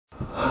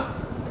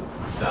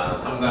자,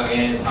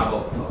 3강의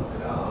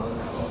 4번입니다.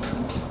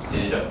 4번.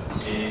 지리적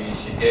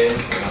지식의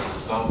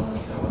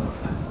중요성이라고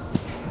합니다.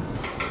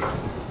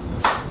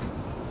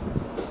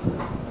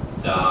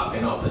 자,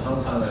 앞에는 어떤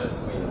형상을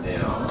쓰고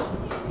있는데요.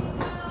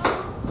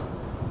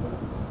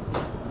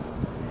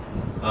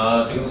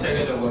 지금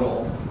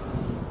세계적으로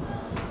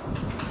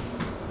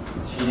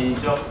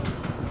지리적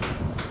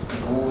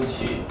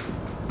무지,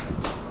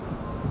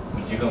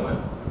 무지가 뭐야?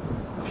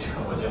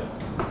 무식한 거죠?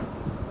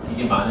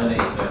 이게 만연해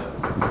있어요.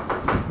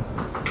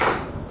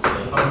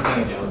 네,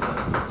 현상이죠, 현상.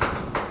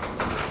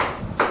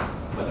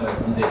 가장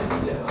문제지,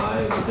 문제. 이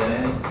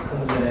문제네, 큰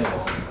문제네,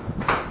 뭐.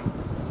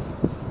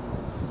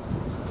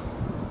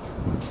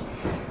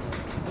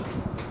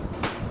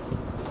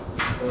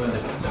 그리고 이제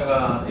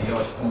출제가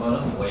얘기하고 싶은 거는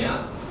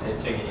뭐야?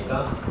 대책이니까,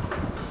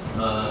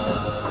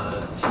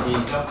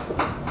 지리적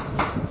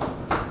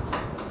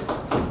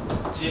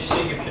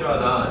지식이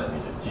필요하다.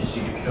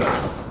 지식이 필요하다.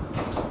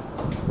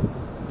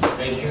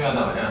 되게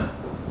중요하다 말이야.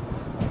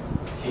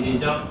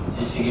 지리적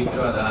지식이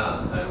필요하다.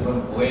 자,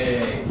 이건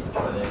뭐에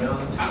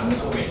기초하냐면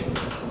장소에 있는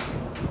거죠.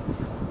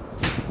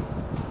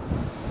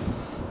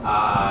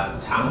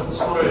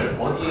 장소를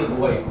어디에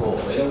뭐가 있고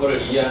이런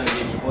거를 이해하는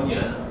게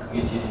기본이야.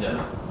 그게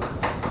지리잖아.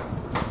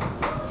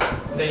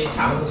 근데 이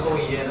장소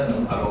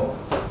이해는 바로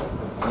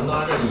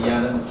문화를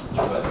이해하는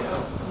기초가 돼요.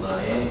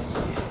 문화의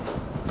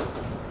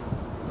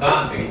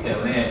이해가 되기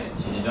때문에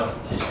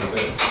지리적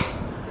지식을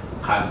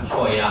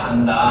갖춰야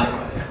한다 이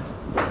말이야.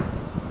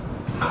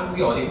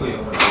 한국이 어디 있고 이런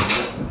걸 모르면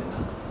된다.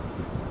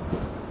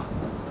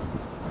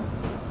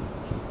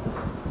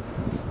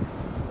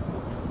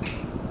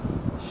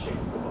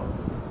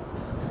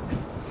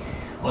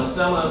 On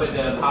some of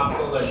the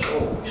popular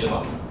show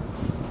 1번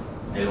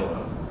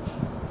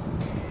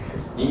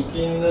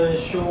인기 있는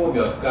쇼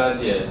몇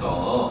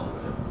가지에서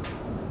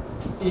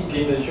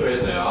인기 있는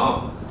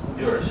쇼에서요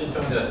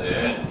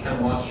시청자들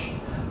can watch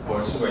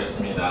볼 수가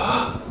있습니다.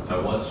 자,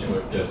 watch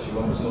물표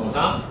지금 무슨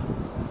동사?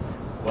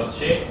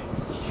 watch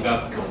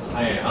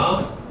지각동사예요.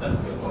 자,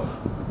 지각동사.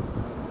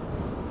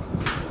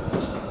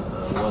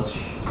 watch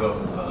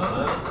지각동사.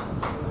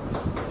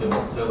 이제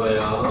목적어요.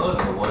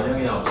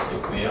 원형이 나올 수도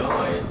있고요.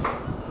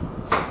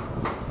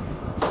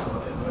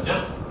 뭐죠?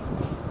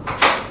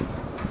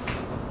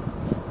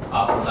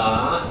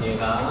 보다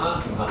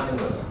얘가 이거 하는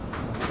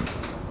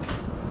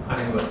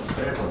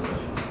것을 보는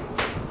거죠.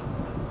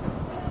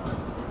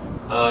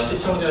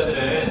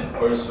 시청자들은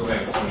볼 수가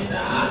있습니다.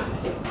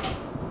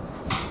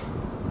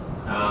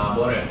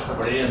 뭐를?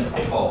 Brilliant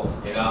people.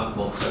 얘가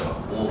목적어.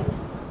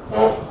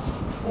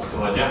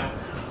 목적어죠?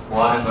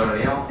 뭐 하는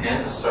거를요?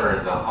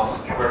 Answer the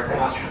obscure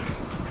question.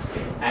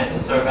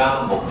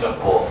 Answer가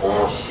목적어,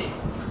 오시.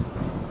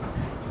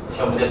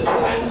 시험 문제 to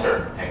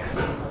answer,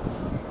 X.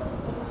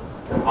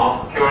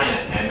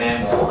 Obscure는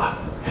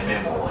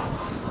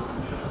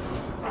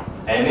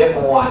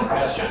애매모호한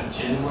question,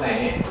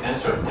 질문에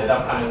answer,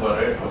 대답하는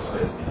거를 볼 수가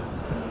있습니다.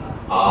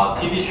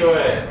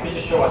 TV쇼에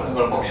퀴즈쇼 같은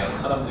걸 보면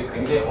사람들이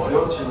굉장히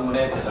어려운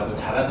질문에 대답을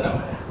잘하더란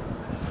말이야.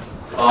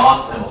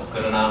 세모,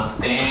 그러나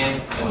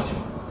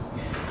세모지문.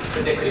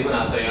 근데 그리고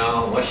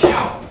나서요,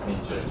 워시아웃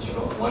밑줄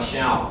치고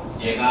워시아웃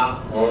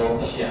얘가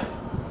오시야.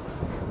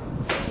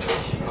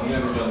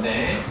 병렬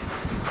구조인데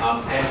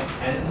앞에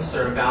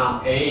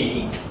answer가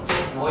A,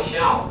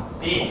 워시아웃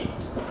B.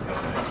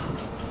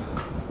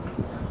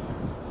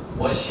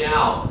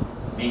 워시아웃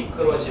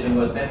미끄러지는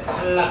건데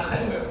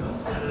탈락하는 거예요.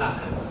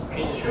 탈락하는 거.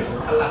 퀴즈쇼에서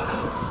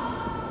탈락하는 거.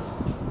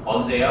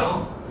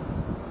 언제요?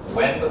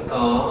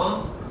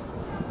 when부터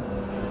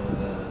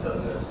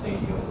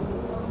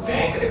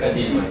맨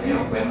그때까지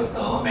읽어요.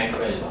 when부터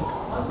맨까지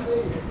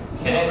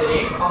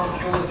걔네들이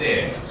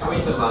confuse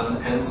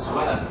Switzerland and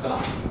Sweden.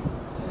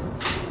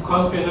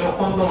 confuse는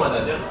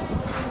혼동하다죠.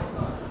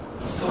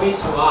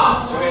 스위스와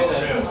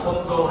스웨덴을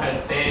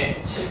혼동할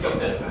때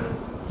실격되는 거예요.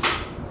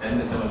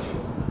 and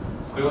세워지고.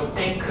 그리고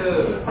think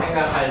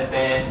생각할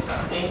때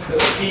think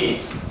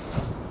B,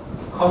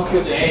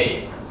 confuse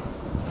A.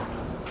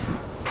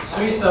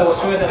 스위스하고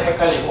스웨덴을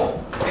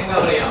헷갈리고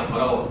생각을 해요.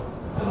 뭐라고?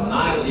 The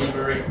Nile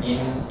River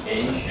in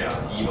Asia.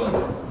 2번.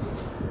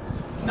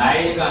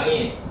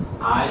 나일강이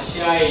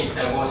아시아에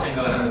있다고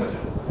생각을 하는 거죠.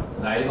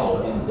 나일강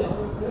어디 있는데?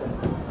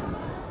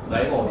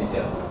 나일강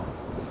어디세요?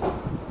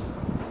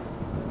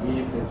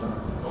 이집트죠.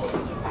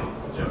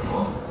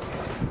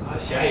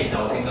 아시아에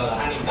있다고 생각을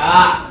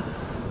하니까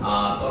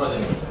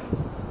떨어지는 거죠.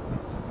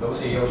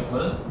 여기서 얘기하고 싶은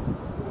거는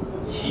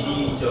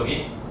지리적인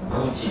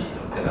무지죠.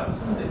 대답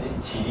쓰면 되지.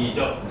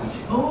 지리적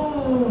무지.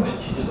 왜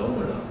지리 너무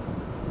몰라.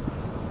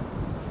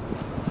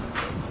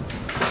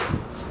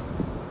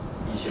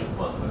 20번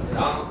겁니다.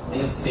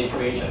 This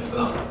situation.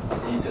 그다음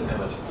this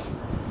세번째.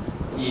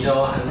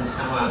 이러한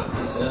상황.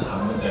 this는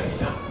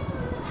앞문장이죠.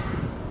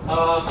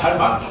 잘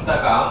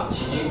맞추다가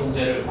지리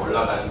문제를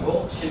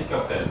골라가지고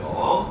실격되는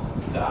거.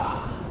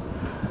 자,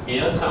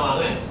 이런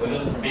상황은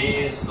wouldn't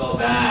be so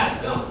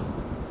bad.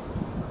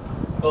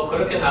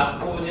 그렇게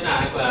나쁘진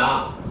않을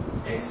거야.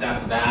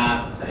 Except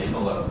that. 자,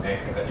 1번 가로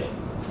 100까지.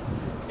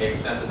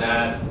 Except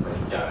that.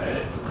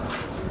 물결.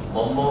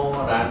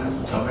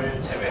 뭐뭐라는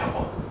점을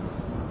제외하고.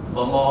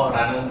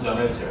 뭐뭐라는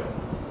점을 제외.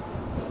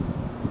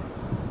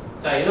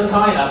 자, 이런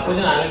상황이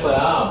나쁘진 않을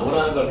거야.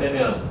 뭐라는 걸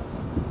빼면.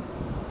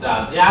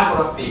 자,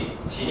 geography,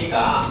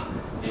 지리가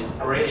is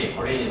pretty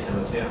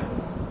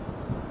제목이에요.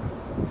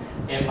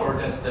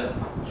 important stuff,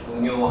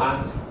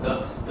 중요한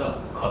stuff,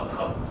 것.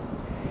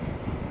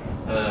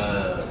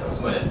 자,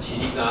 무슨 말이야?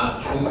 지리가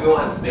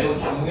매우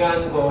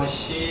중요한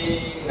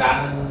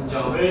것이라는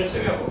점을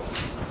제외하고,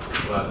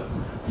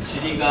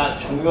 지리가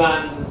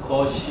중요한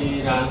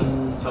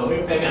것이라는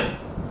점을 빼면,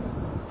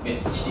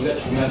 지리가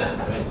중요하지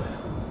않다면 거예요.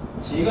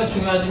 지리가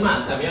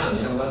중요하지만 않다면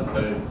이런 건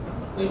별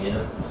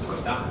의미는 없을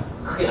것이다.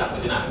 크게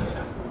나쁘진 않은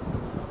것이다.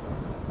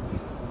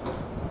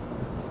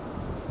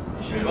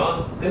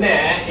 21번.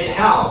 근데 it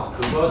help.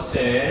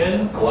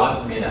 그것은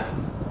도와줍니다.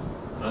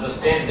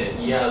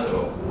 understand.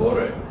 이해하도록.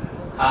 뭐를?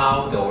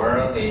 How the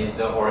world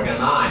is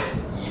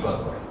organized.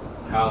 2번 거예요.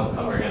 How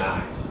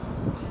organized.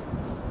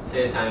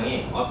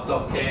 세상이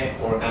어떻게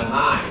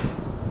organized.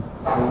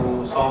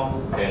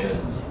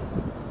 구성되는지.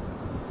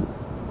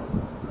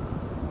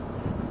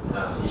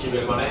 자,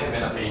 21번에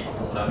맨 앞에 이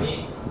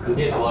동그라미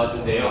그게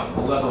도와준대요.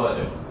 뭐가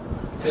도와줘요?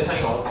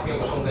 세상이 어떻게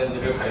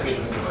구성되는지를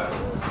가르쳐주는 거야.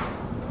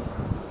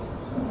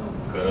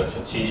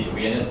 그렇죠. 지리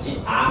위에는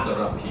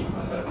geography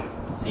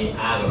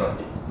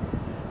geography.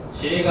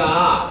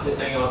 지리가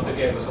세상이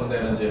어떻게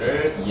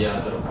구성되는지를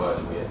이해하도록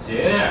도와주고요.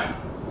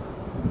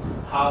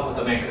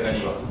 how부터 맥크가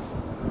 2번.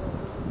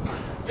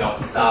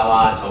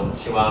 역사와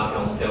정치와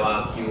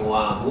경제와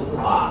기후와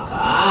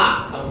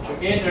문화가 come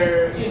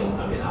together 이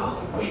동사입니다.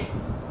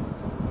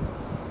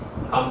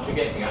 come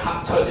together 그러니까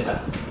합쳐지다.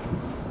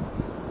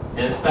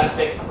 in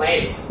specific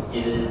place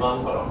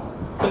 1번 번호.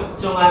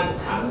 특정한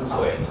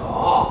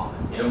장소에서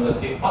이런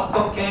것들이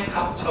어떻게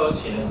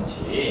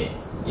합쳐지는지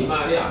이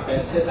말이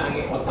앞에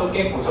세상이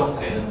어떻게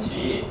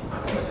구성되는지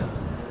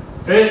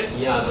를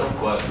이해하도록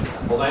도와줍니다.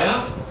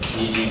 뭐가요?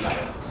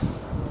 지리가요.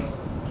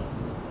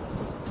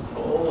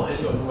 오, 할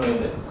일이 없는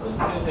모양인데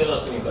프린트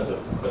해놨으니까 저기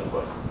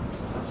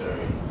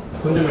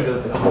돈 좀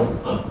빌려주세요.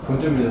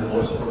 돈 좀 빌려주세요.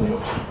 어디서 돈이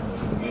없어.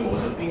 여기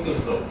어디서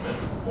빙글도 없네.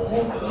 오,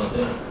 대단하네.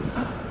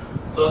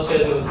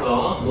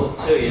 서체즈부터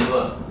노트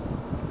 1번.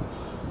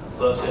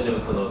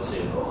 서체즈부터 노트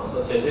 1번.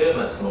 서체즈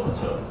마침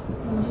뭐처럼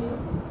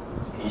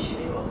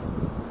 22번.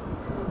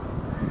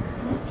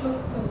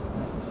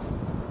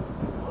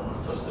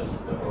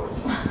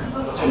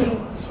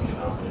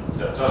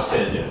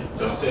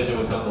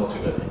 저스테이지부터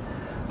노트까지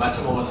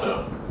마치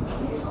뭐처럼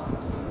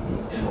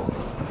 1번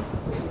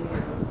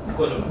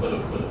묶어줘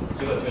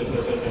찍어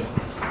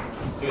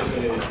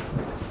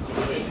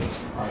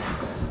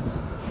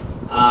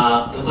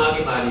음악이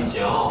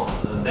말이죠.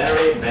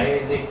 Very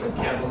basic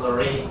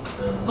vocabulary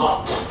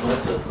not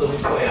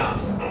음표야.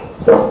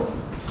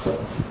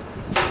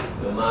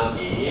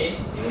 음악이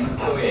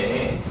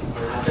음표의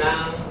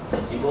가장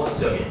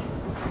기본적인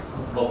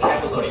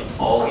vocabulary,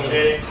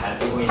 어휘를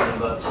가지고 있는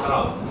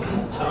것처럼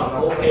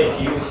호흡의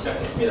비유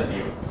시작했습니다.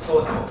 비유.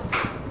 소상.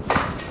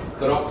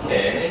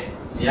 그렇게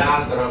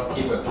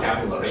geography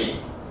vocabulary,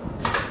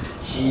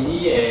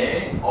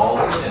 지리의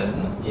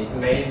어휘는 is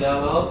made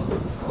of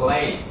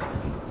place,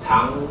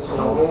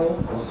 장소로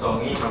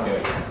구성이 되어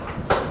있다.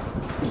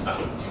 자,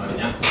 무슨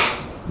말이냐?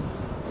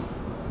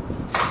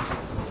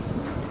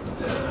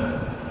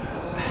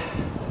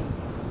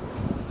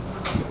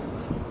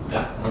 자,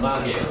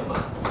 음악이에요, 음악.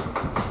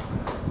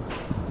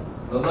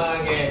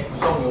 음악의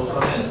구성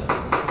요소는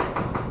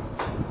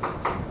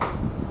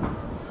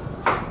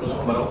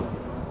뭐라고?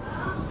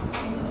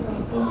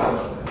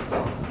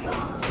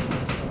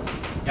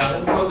 야,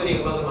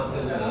 음표들이 음악을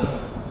만들잖아.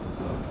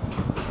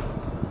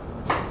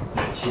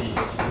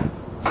 지리죠,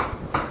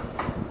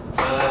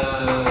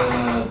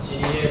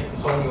 지리의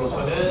구성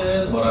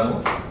요소는 뭐라고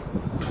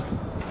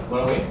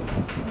해?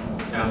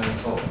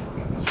 장소.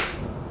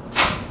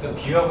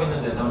 비유하고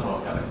있는 대상은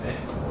정확히 알아야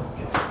돼.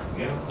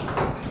 이렇게.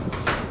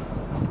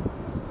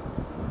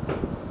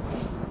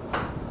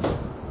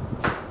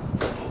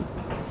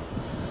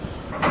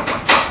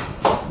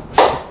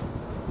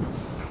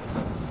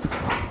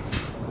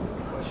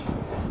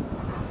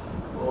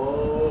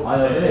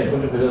 아니,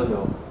 돈 좀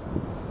빌려주세요.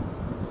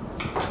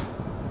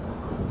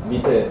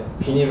 밑에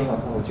비닐로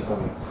사탕을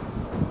직감해.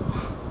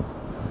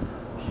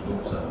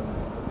 비빔쌀.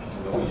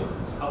 여기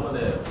 4번에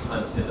한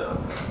되잖아.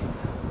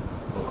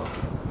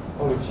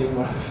 이거 지금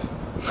말해주세요.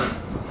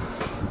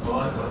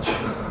 그렇지.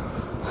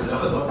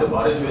 내가 너한테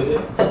말해줘야 돼?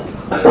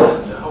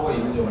 하고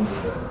있는지 없는지.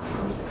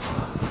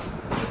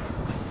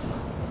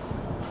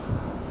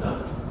 자,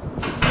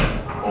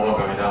 5번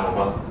갑니다. 5번.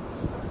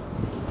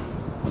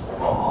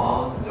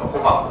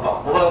 호박.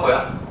 호박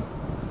뭐야?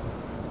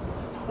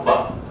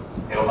 호박.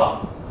 호박.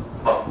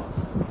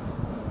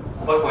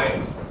 호박 뭐예요?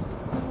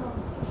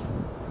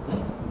 응?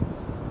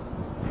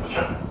 그렇죠.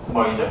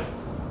 호박이죠.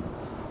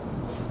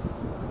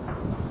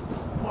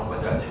 호박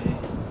뭔지 알지?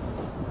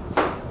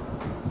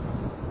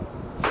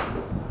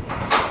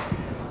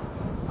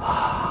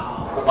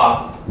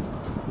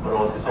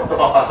 호박으로 해서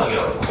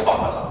호박바삭이라고 해서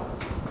호박바삭.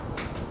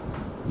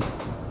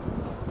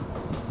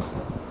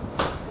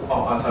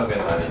 호박바삭의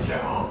날이죠.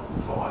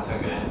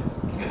 호박바삭에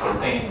이게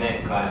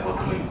볼땡인데 그 안에 뭐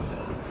들어있는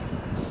거잖아.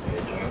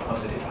 일종의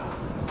퍼즐이다.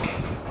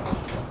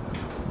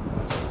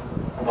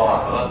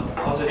 호박화석은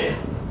퍼즐이에요.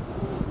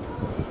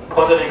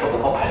 퍼즐이니까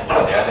뭐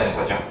밝혀내야 되는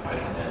거죠.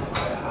 밝혀내는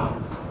거야.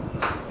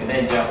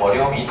 근데 이제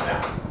어려움이 있어요.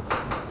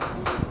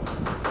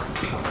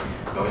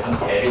 여기서는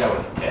갭이라고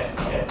했을 때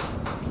갭,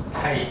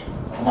 차이,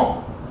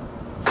 구멍.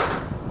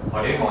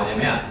 어려움이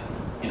뭐냐면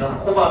이런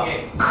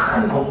호박에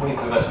큰 동물이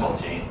들어갈 수는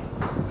없지.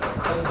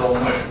 큰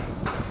동물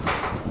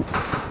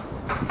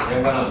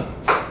이런 거는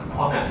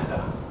포함이 안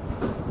되잖아.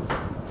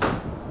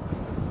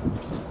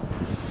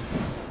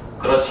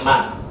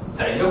 그렇지만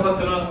자 이런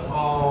것들은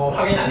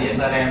확인이 안 돼.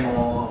 옛날에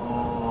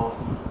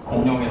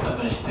공룡이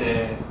살던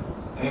시대에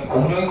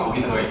공룡이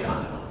거기 들어가 있지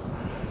않잖아.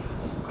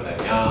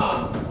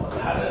 그러면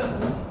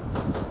다른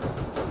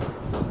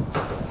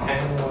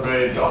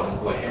생물을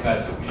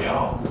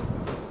연구해가지고요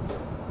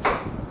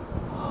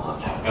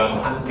주변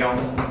환경을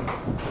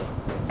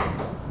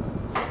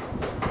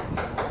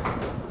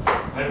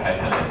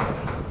발견하는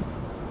거예요.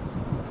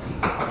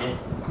 확인할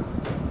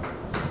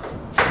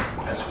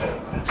수가 있는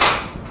거예요.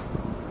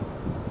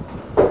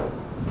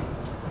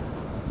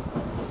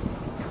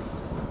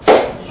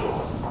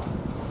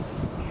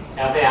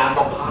 야대 한번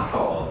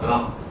봐서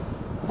그럼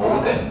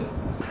모든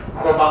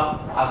호박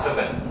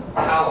화석은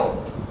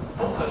타오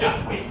동사죠.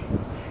 V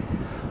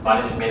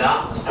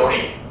말해줍니다.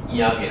 스토리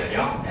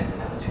이야기를요.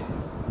 엔드사무치고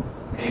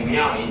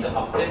그리고요 is a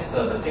piece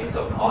of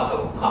jigsaw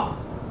puzzle.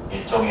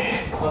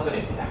 일종의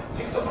퍼즐입니다.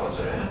 직소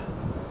퍼즐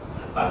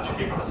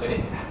맞추기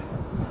퍼즐입니다.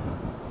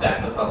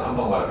 That부터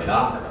 3번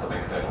말입니다. That부터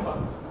뱅크가 3번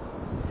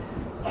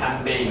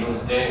can be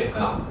used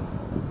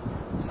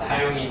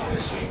사용이 될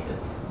수 있는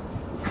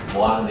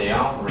뭐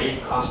하는데요?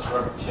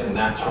 reconstruct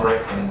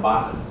natural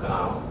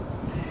environment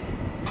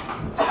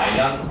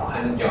자연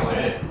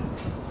환경을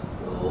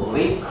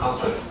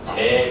reconstruct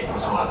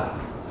재구성하다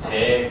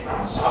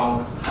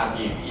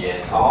재구성하기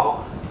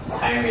위해서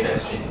사용이 될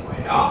수 있는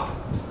거예요.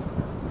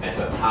 At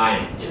the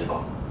time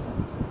 1번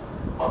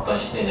어떤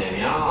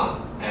시대냐면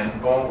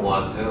amber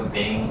was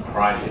being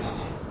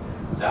produced.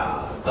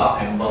 자,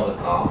 the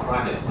amber부터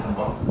produced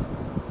한번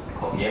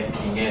거기에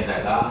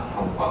빙에다가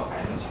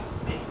형광펜이죠.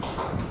 빙.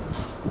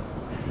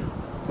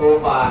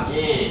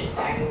 호박이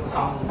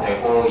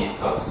생성되고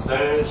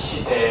있었을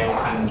시대의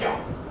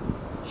환경,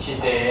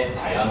 시대의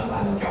자연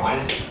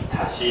환경을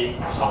다시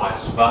구성할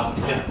수가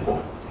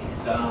있었고.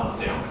 자,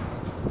 보세요.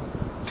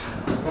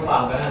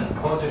 호박은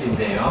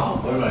퍼즐인데요.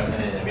 뭘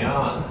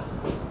밝혀내냐면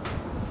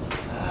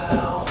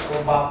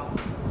호박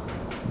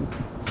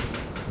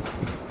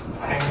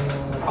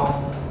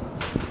생성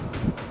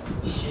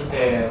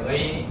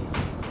시대의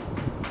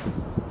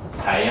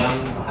자연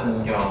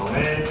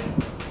환경을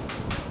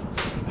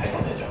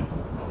밝혀내죠.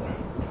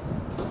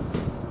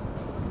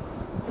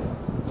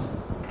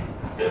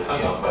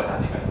 그래서 연관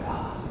가치가 있다.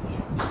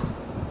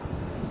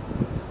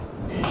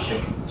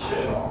 27.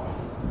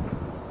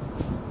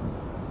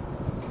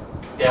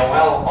 There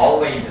will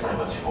always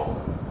사무치고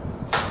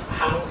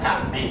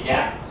항상 be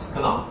gaps,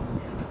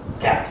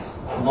 gaps,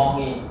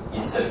 구멍이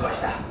있을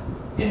것이다.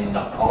 In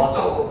the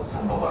puzzle,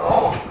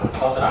 3번으로 그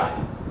퍼즐 안에.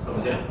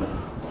 보세요.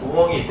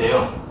 구멍이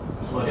있대요.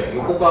 무슨 말이야? 이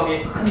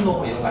호박이 큰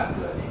놈은 이런 거 안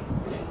들어야지.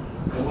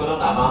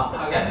 그거는 아마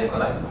파악이 안 될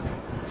거다. 이거.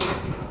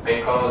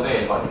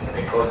 Because 1번입니다.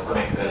 Because 또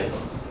맥스가 되죠.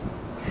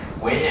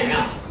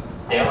 왜냐면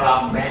there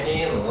are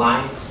many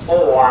life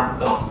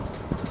forms.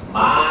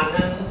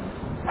 많은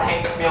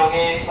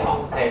생명의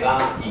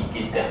형태가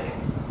있기 때문에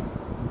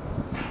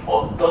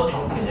어떤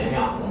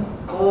형태냐면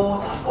또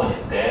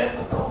 3번일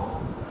때부터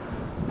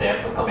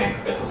내부터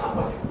맨크가 또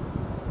 3번이에요.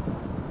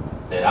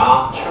 There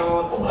are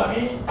two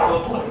동그라미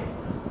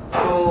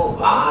too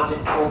large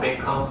to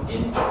become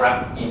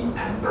entrapped in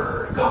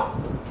amber.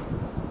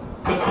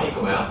 표현이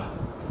뭐야?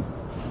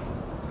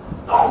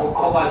 너무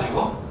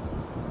커가지고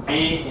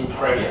be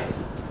entrapped.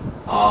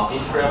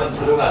 entrap은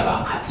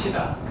들어가다,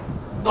 갇히다.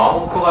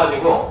 너무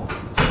커가지고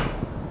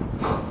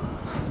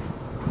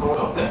그건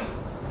어때?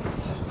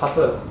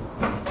 봤어요.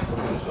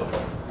 어떻게 됐어?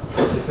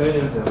 제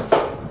표현해주세요.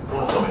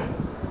 동점에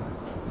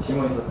팀원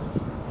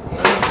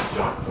있었죠.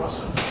 좋았어.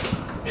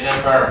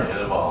 Remember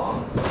 1번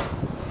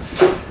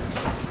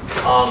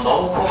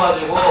너무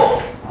커가지고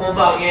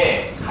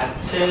호박에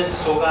갇힐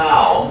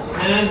수가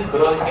없는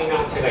그런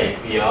생명체가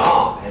있고요.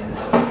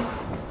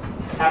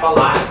 Have a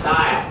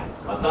lifestyle.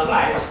 어떤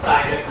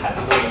라이프스타일을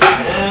가지고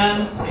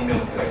있는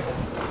생명체가 있어요.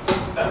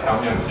 자,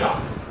 병렬이죠.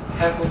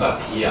 have가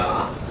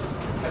B야.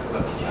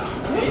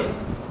 오케이?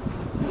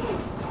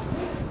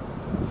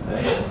 네.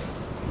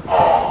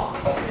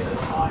 얘는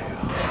R야.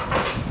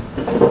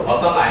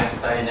 어떤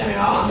라이프스타일이냐면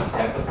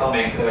F부터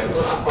맨크가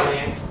또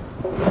 3번이에요.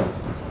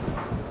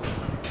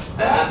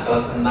 That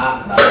does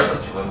not 나를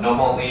붙이고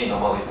normally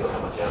또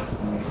 3번이죠.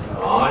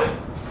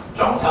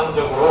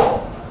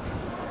 정상적으로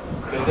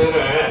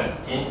그들을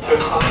into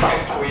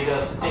contact with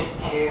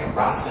sticky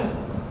resin.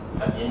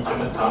 자,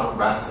 into부터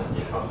resin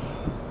 1번.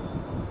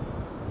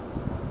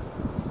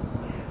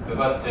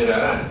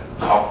 그것들을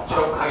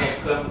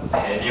접촉하게끔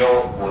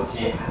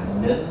데려오지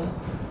않는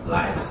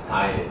라이프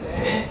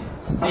스타일인데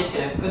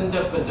스티키는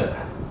끈적끈적한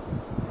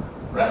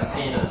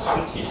라시는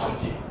수지.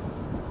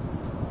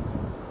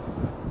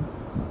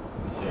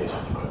 세게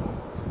전지 말고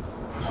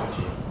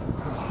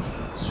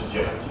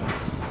수지였죠.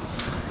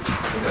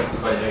 그러니까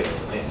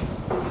익스파이어겠지.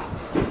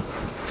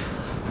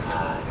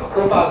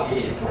 호박이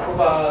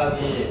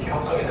이렇게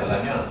형성이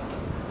되려면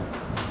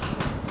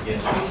이게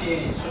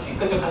수지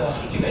끈적한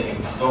수지가 이게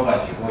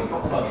굳어가지고 이게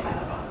호박이 되나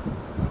봐.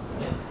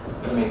 예?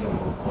 그러면 이거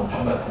뭐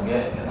곤충 같은 게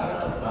이렇게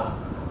날아가다가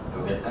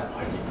여기에 딱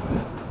걸린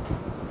거야.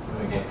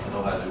 그럼 이게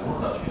굳어가지고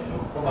나중에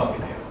호박이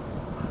돼요.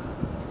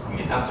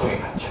 이게 땅 속에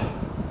갇혀.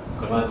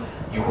 그러면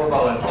이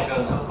호박을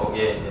캐면서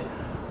거기에 이제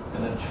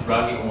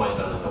주라기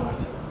공원이라는 데가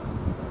있잖아.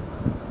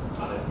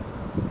 알아요?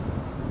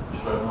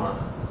 주라기 공원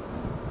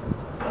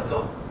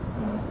봤어?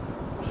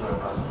 주라기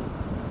봤어?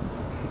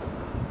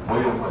 뭐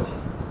이런 거지?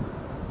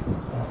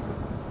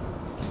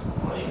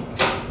 아니,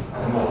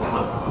 공룡 어떻게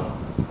만들어?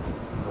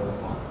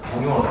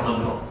 공룡 어떻게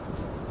만들어?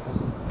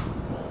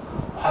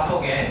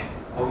 화석에,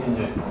 거기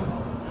이제,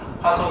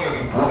 화석에 여기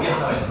모기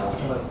하나가 있어,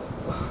 모기.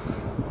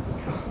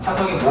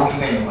 화석에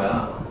모기가 있는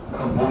거야.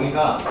 그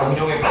모기가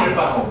공룡의 피를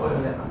빨아먹은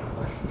거예요.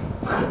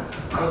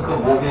 그럼 그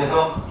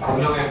모기에서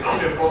공룡의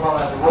피를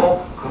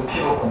뽑아가지고 그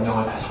피로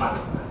공룡을 다시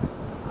만든 거야.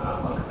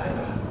 뭐 그따위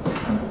거야.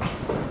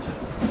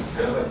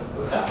 그런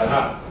거지. 자,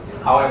 마지막.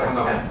 하와이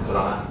평가편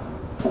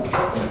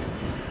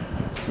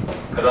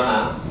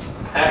그러나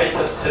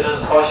habitat는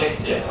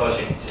서식지야,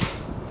 서식지.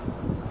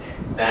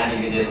 That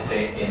exists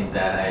in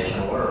that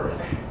Asian world.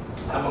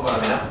 3번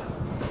그러면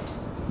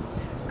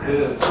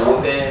그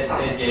고대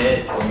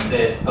세계에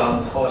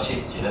존재했던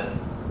서식지는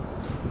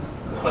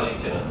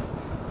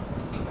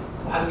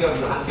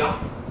환경이 환경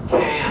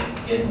can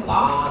in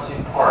large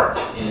part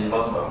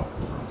 1번으로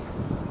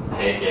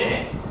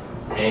대개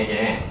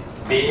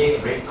be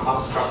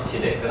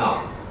reconstructed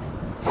그럼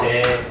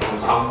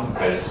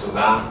재구성될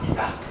수가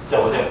있다.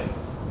 자 보세요.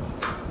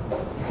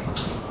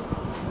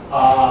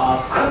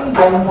 큰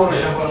동물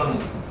이런 거는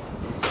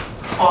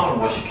포함을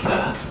못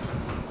시키잖아.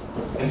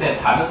 근데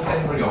다른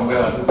생물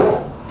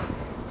연구해가지고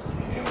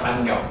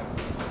환경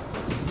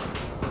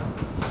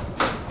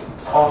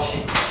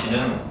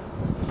서식지는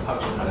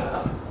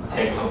확인하려다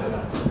재구성되다.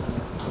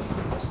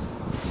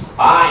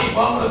 By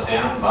뭐라고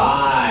써요?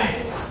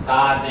 By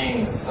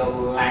studying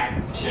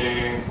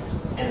selected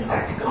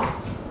insect.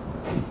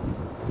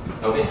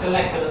 여기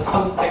select는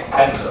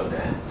선택된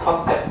건데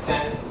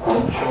선택된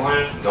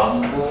곤충을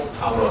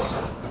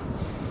연구함으로써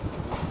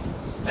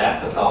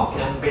that the dog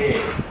can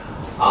be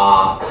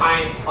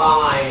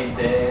typified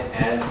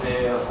as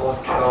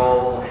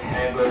photo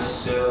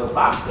haggis,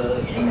 bug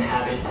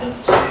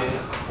inhabitant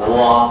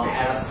or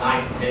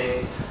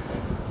parasite.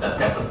 자,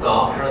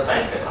 때부터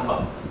parasite가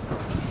 3번.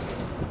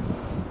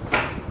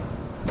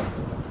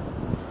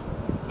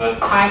 그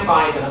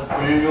typified는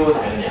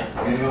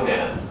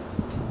분류되는.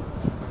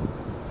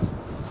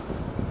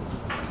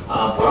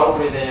 뭐라고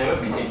부르야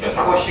되냐면 밑에 있죠.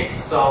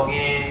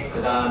 초식성이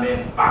그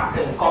다음에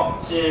막큰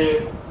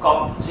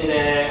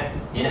껍질에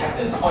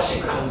인해하는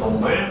서식하는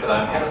동물, 그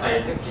다음에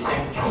패러사이트,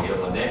 기생충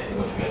이런 건데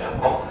이건 중요하지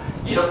않고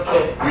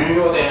이렇게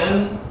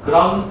분류되는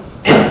그런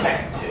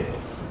인섹트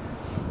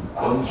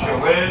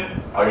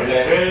곤충을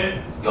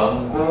벌레를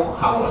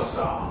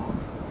연구함으로써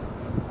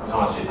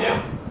구성할 수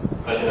있대요.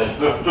 다시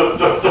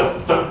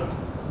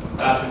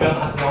자, 주변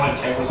환경을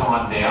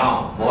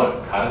재구성한대요.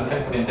 뭘 다른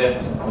생물인데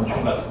무슨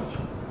곤충 같은 거죠.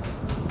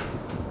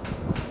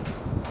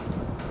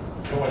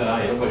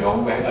 이런 걸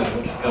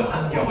연구해가지고 주변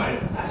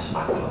환경을 다시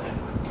만들어낸 거예요.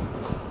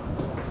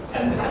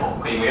 and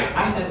그리고요,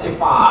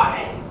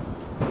 identify.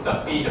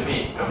 자, B죠,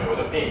 B. 그럼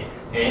이거죠, B.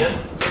 A는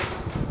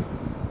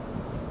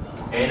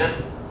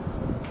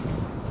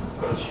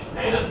그렇지.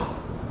 A는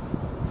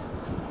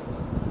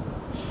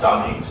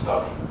studying.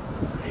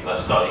 A가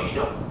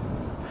studying이죠.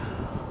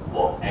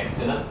 뭐,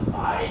 X는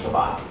by죠,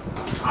 by.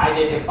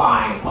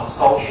 Identifying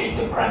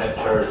associated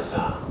predators,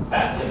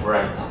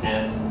 vertebrates,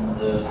 and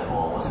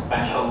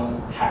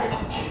special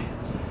habitat.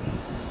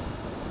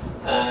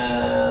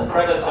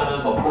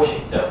 predator는 뭐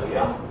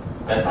포식자고요.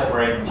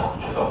 vertebrate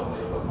척추동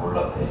이런 거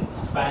몰랐대.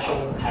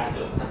 special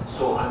habitat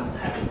특수한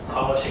habitat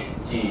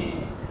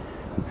서식지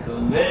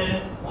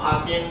등을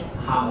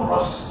확인함으로써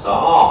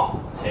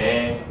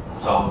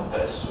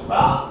재구성될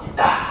수가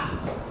있다.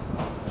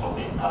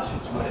 정리 다시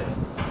좀 해요.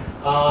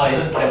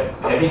 이런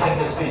갭이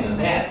생길 수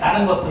있는데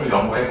다른 것들을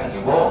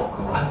연구해가지고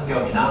그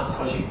환경이나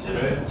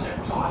서식지를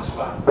재구성할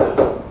수가 있다.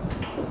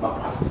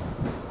 막 봐서.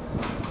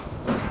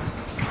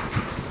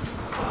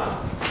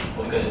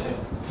 어디까지 했어요?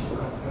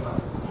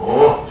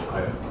 오,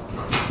 축하해요.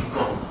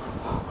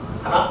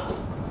 하나?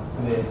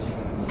 네, 지금.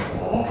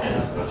 오케이,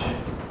 그렇지.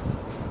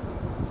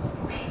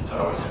 역시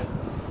잘하고 있어요.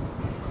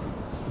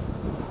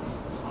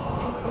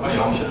 이번에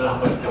영실을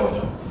한번 띄워줘.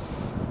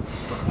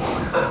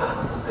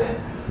 네.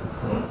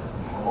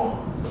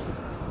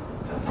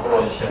 자,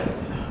 토론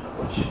시작입니다.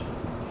 그렇지.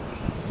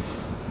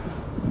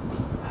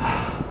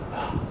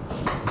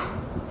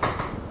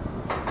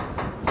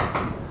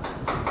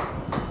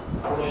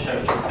 토론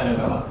시작이 좋다는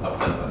거야,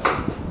 나쁘다는 거야?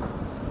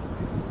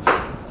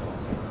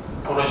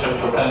 토론 시작이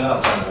좋다는 거야,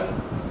 나쁘다는 거야?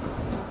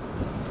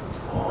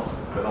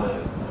 그러면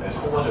네,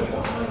 소모적이다.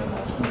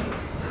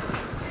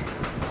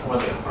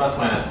 소모적. 플러스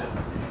마이너스.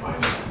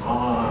 마이너스.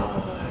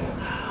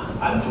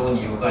 안 좋은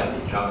이유가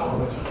이제 쫙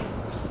나오는 거죠.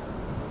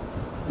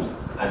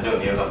 안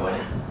좋은 이유가 뭐냐?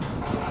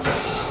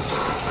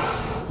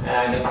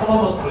 이제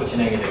토너먼트로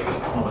진행이 되고,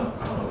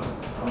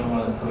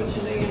 토너먼트로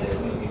진행이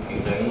되고, 이게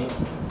굉장히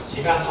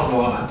시간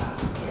소모가 많다.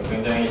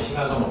 굉장히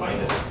시간 소모 많이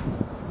됐어.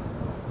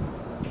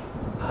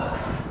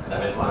 그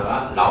다음에 또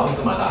하나가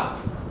라운드마다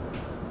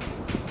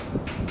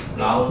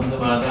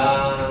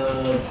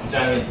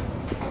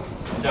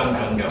주장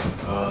변경.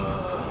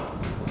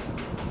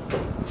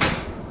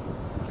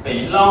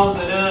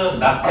 1라운드는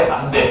낙태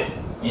반대,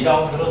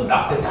 2라운드는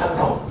낙태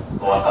찬성.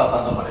 왔다 갔다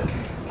한단 말이에요.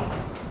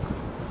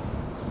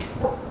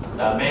 그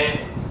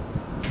다음에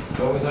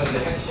여기서 이제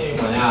핵심이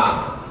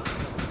뭐냐?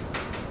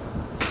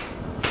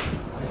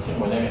 핵심이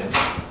뭐냐면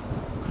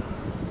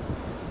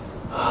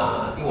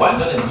이거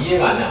완전한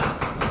이해가 아니야.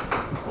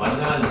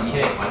 완전한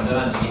이해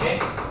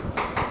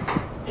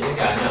이런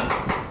게 아니야.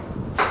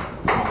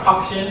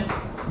 확신?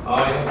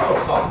 이건 필요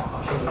없어.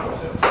 확신도 필요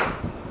없어요.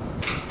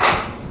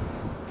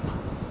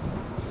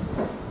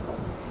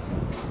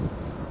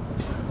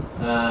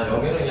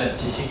 여기는 그냥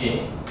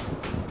지식이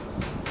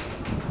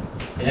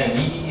그냥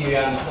이기기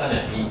위한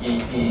수단이야.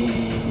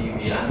 이기기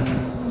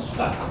위한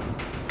수단.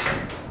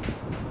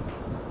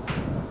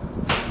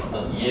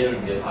 어떤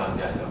이해를 위해서 하는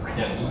게 아니라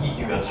그냥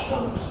이기기 위한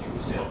수단으로 쓰이고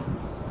있어요.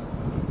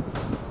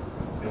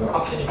 그리고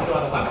확신이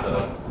필요한 거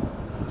아니거든.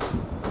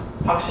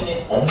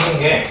 확신이 없는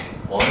게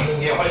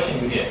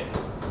훨씬 유리해.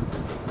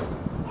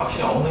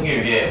 확신이 없는 게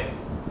유리해.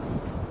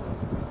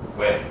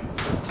 왜?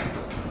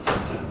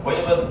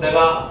 왜냐면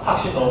내가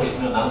확신 너무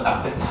있으면 나는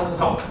낙태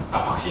찬성,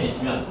 확신이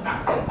있으면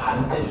낙태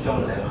반대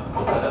주장을 내가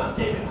못하잖아,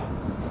 게임에서.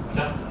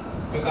 그죠?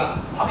 그러니까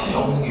확신이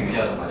없는 게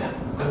유리하단 말이야.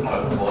 그럼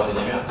결국 뭐가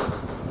되냐면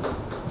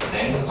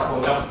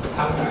냉소적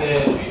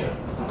상대주의.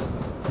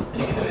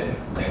 이렇게 돼요.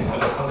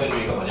 냉소적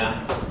상대주의가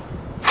뭐냐?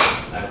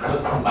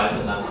 그렇든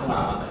말든 난 상관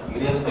안 한다.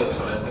 이랬는데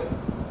저랬는데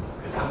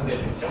그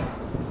상대주의죠.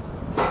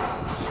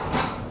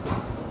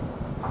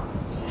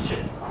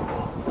 20.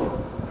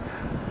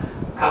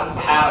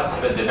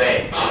 Comparative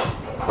debate.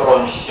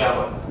 토론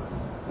시합은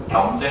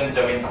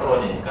경쟁적인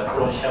토론이니까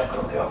토론 시합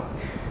그런데요.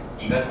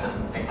 이것은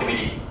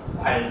액티비티,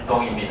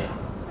 활동입니다.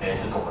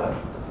 as 동그라미.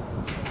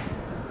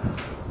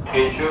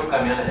 뒤에 쭉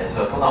가면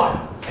as가 또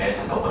나와요.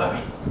 as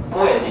동그라미.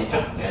 또 as 있죠?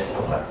 as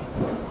동그라미.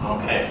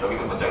 오케이.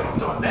 여기도 문제가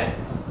복잡한데.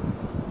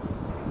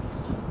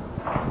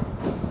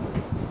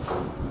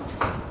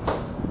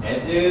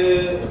 as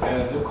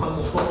이렇게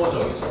컨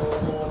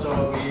소모적이라고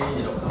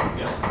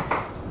나올게요.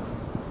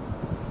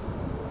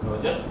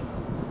 그러죠?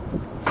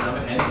 그 다음에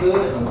and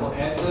이런 거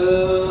as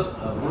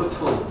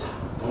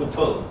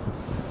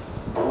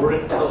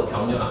무르트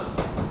격렬한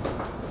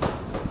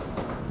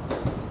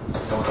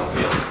이런 거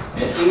나오고요.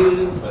 as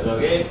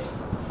저기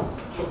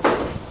쭉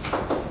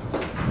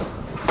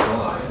이런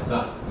거 아니니까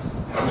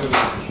병력을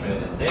주시면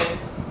되는데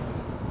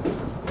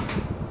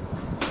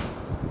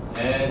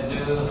as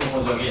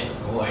소모적인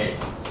y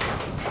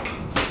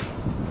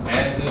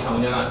as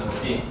격렬한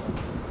여기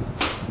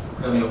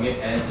그럼 여기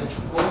as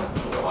축구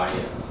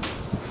y예요.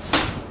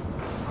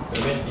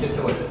 그러면 이렇게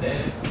올릴 때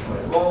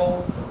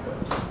올리고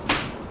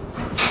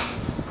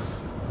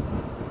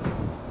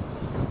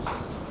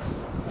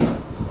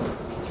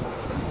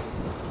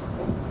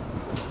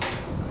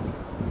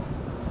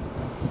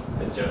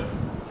됐죠?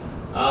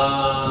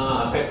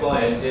 앞에 거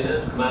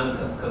as는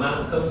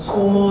그만큼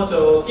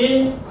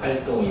소모적인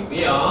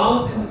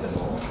활동이고요.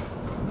 펜스모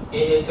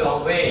in its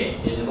own way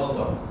 1번도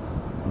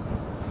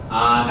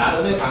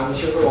나름의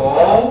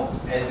방식으로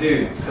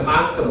as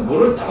그만큼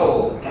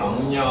무르토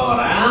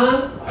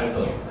격렬한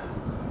활동입니다.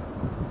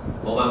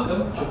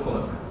 뭐만큼?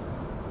 축구만큼.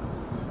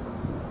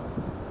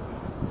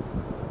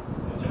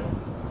 그렇죠?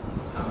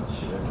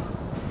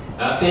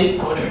 30은 this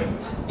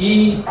tournament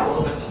이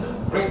토너먼트는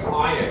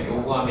require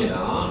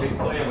요구합니다.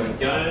 require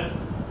물결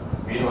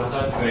위로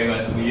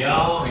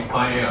화살표해가지고요.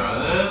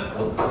 require는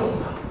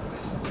보통동사.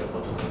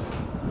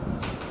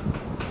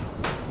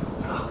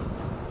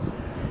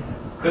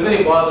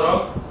 그들이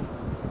뭐하도록?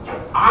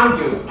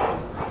 argue,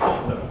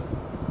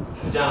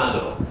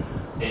 주장하도록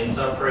in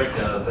support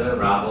of the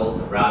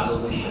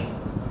resolution,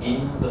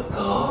 in the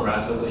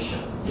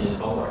resolution,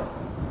 1번으로.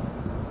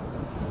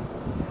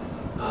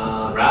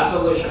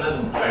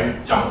 resolution은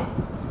결정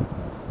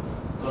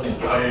또는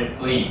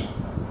결의,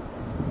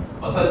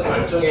 어떤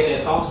결정에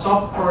대해서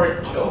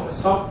support of,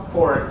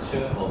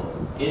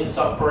 in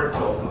support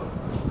of,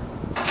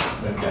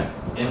 이렇게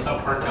in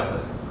support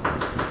of.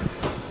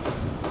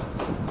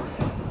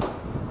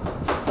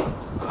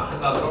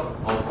 한가로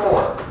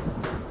for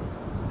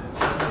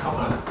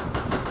찬성한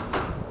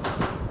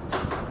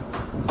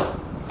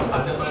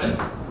반대말은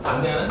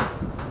반대하는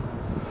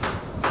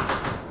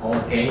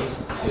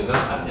against가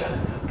반대하는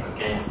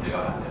against가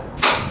반대하는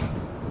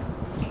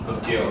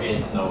그럼 뒤에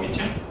against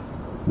나오겠죠?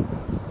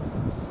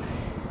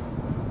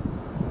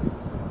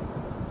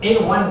 in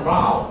one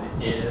round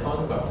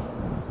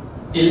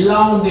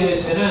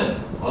 1라운드에서는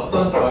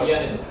어떤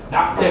결의안이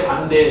낙태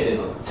반대에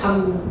대해서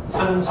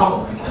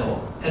찬성 이렇게 하는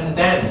거. And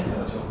then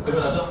생각하죠.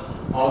 그러고 나서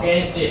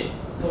against it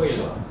또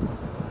읽어.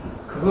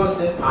 그것에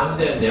대해서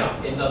반대한대요.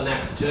 In the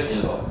next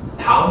읽어.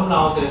 다음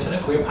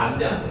라운드에서는 그게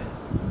반대한대요.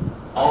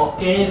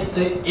 Against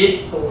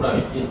it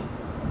동그라미 it.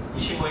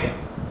 이시 뭐예요?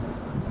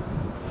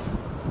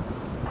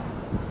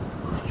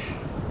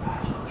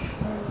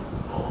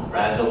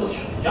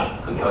 resolution이죠.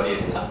 그 결의에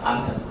대해서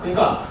반대.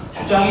 그러니까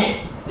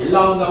주장이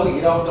 1라운드하고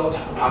 2라운드하고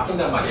자꾸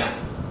바뀐단 말이야.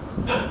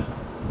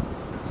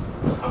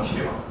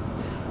 32번.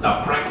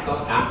 The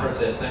practical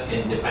emphasis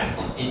in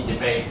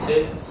debate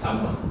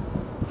 3번.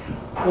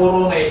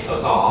 토론에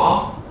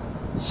있어서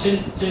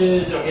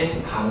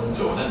실질적인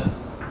강조는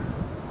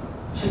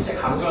실제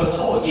강조하는 건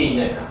어디에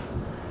있냐면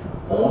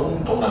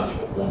on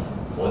동그라미치고 on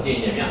어디에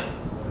있냐면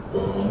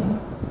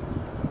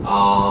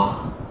on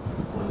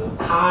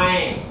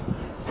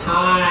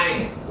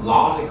time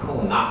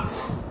logical not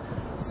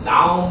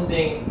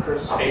sounding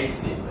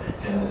persuasive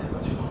and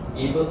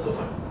even 또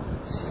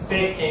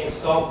speaking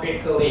so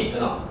quickly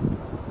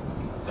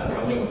자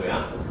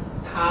병렬구조야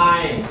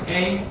time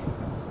A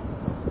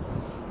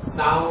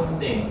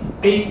sounding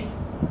B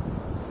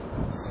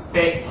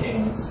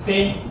speaking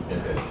C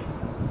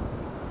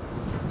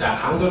자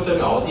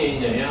강조점이 어디에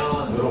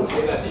있냐면 요런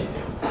세 가지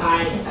있네요.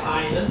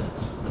 time는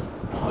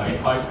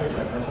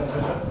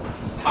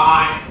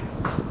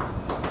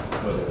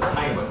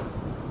time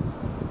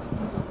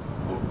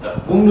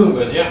묶는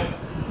거죠.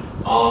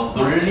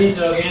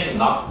 논리적인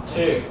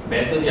납득,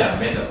 매듭이야,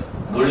 매듭.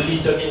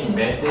 논리적인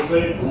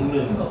매듭을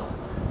묶는 거.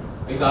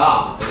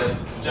 그러니까 내가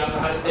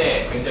주장을 할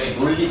때 굉장히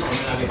논리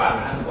정연하게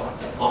말을 하는 거.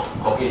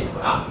 거기에 있는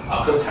거야.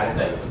 그럼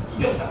잘했다,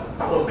 이겼다.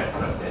 토론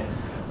배틀 할 때.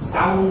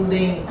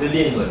 sounding,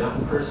 들리는 거죠.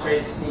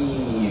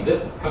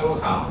 persuasive,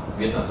 형용사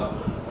위에다 써.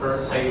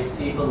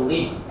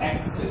 persuasively,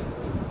 X.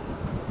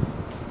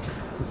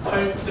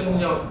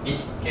 설득력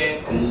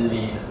있게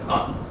들리는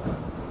것.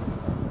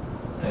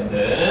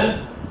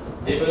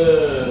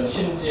 even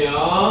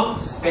심지어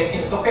speaking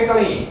so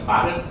quickly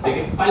말을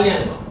되게 빨리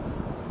하는 거.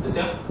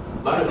 그렇죠?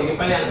 말을 되게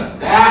빨리 하는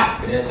거.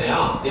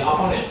 그래서요, the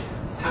opponent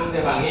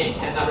상대방이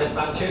cannot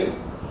respond to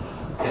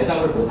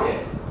대답을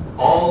못해.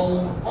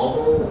 all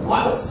of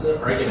one's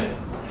argument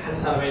한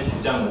사람의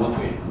주장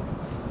모두에.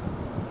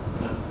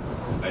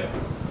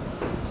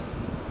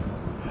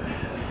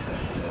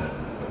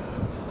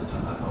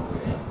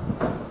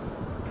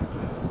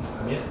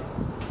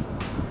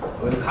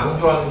 여기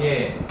강조하는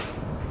게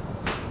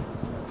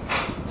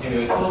지금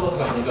여기 토론으로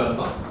강조하는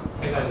거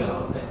세 가지가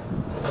나오는데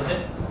첫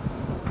번째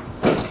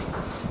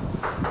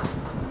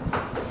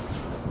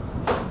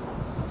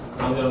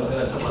강조하는 거 세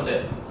가지 첫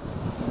번째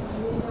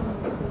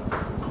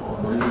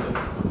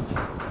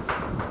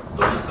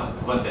논리성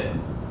두 번째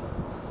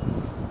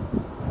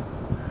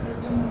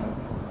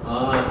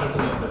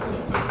설득력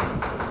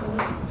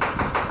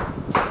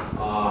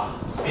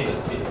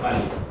스피드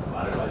빨리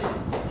말을 빨리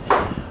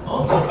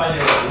엄청 빨리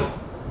해가지고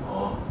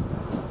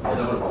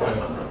대답을 못하게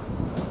만들어.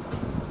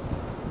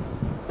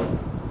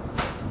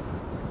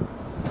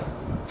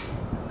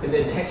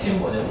 근데 이제 핵심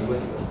뭐냐면 이거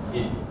지금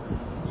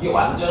이게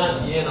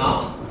완전한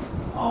이해나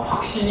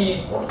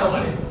확신이 없단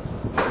말이에요.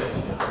 그래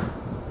지금.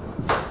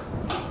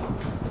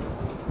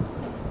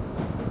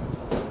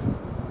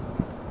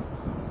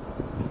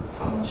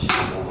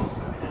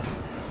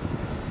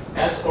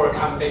 As for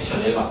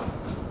conviction 1번.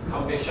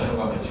 conviction을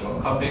가면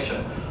지금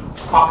conviction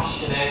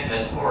확신에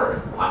as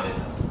for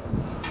관해서.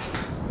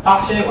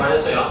 확신에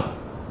관해서요.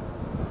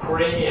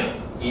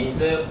 premium is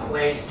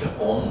placed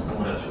on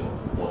동그라죠.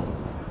 on.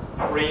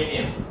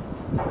 premium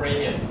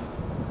뭐야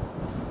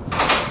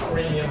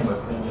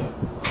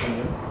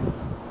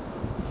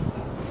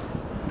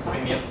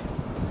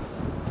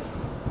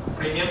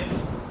premium?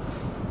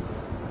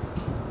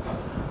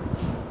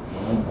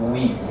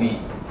 우위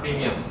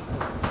premium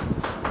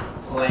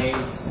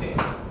place a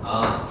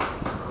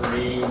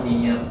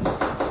premium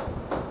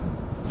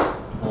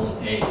on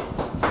A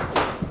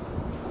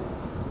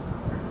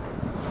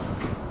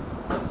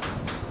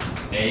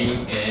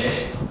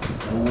A의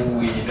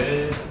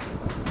우위를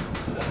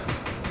주다.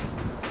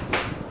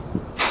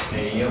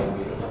 A의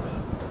우위를 주다.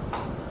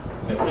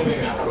 근데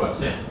프리미엄이 앞으로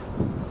왔어요.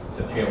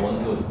 뒤에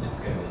원도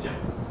체크해야 되죠.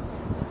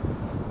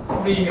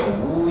 프리미엄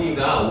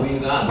우위가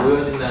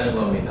놓여진다는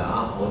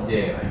겁니다.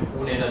 어디에 가요?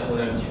 운에다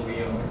돈을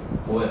치우기요.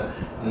 뭐야?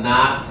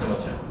 not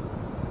그렇죠.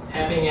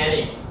 having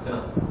any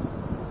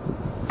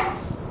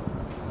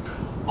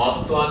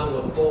어떠한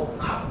것도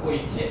갖고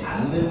있지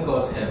않는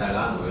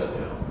것에다가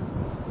놓여져요.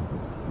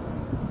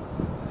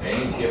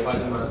 any 뒤에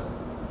빠지면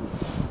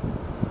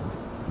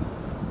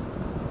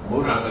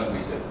뭘 안 가지고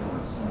있어요?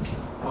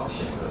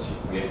 확신, 그렇지.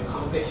 위에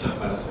컨벡션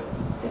빠졌어요.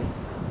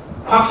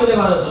 확신에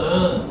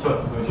관해서는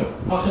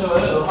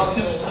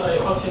확신을 차라리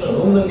확신을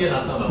없는 게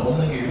낫다 말,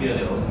 없는 게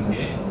유리하네. 없는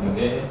게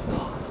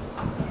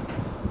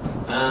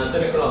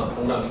세미콜론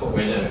동그라미 치고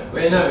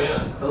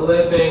왜냐면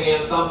believing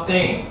in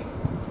something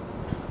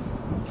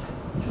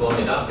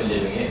주어입니다.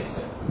 believing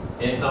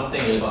in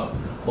something 1번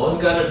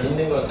뭔가를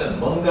믿는 것은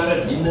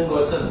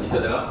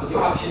밑에다가 그게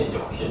확신이죠.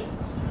 확신.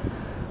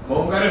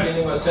 뭔가를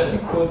믿는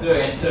것은 could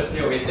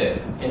interfere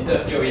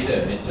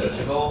with 밑줄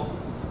치고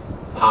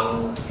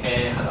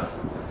방해하다.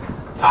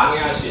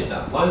 방해할 수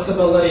있다. one's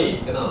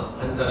ability, 그는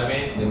한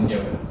사람의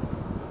능력을.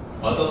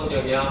 어떤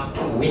능력이야?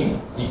 to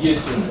win, 이길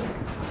수 있는.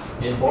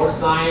 in both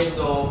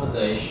sides of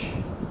the issue.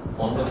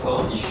 어느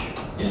거 issue.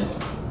 1번.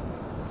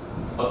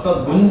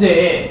 어떤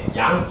문제의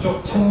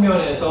양쪽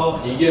측면에서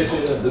이길 수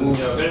있는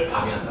능력을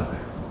방해한다고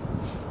해요.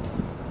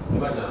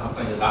 이거잖아.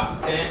 아까 이제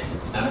낙태,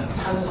 나는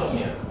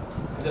찬성이야.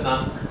 근데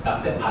난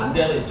낙태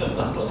반대하는 입장도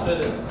한번 서야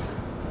되는 거야.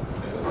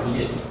 이거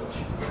이게 지금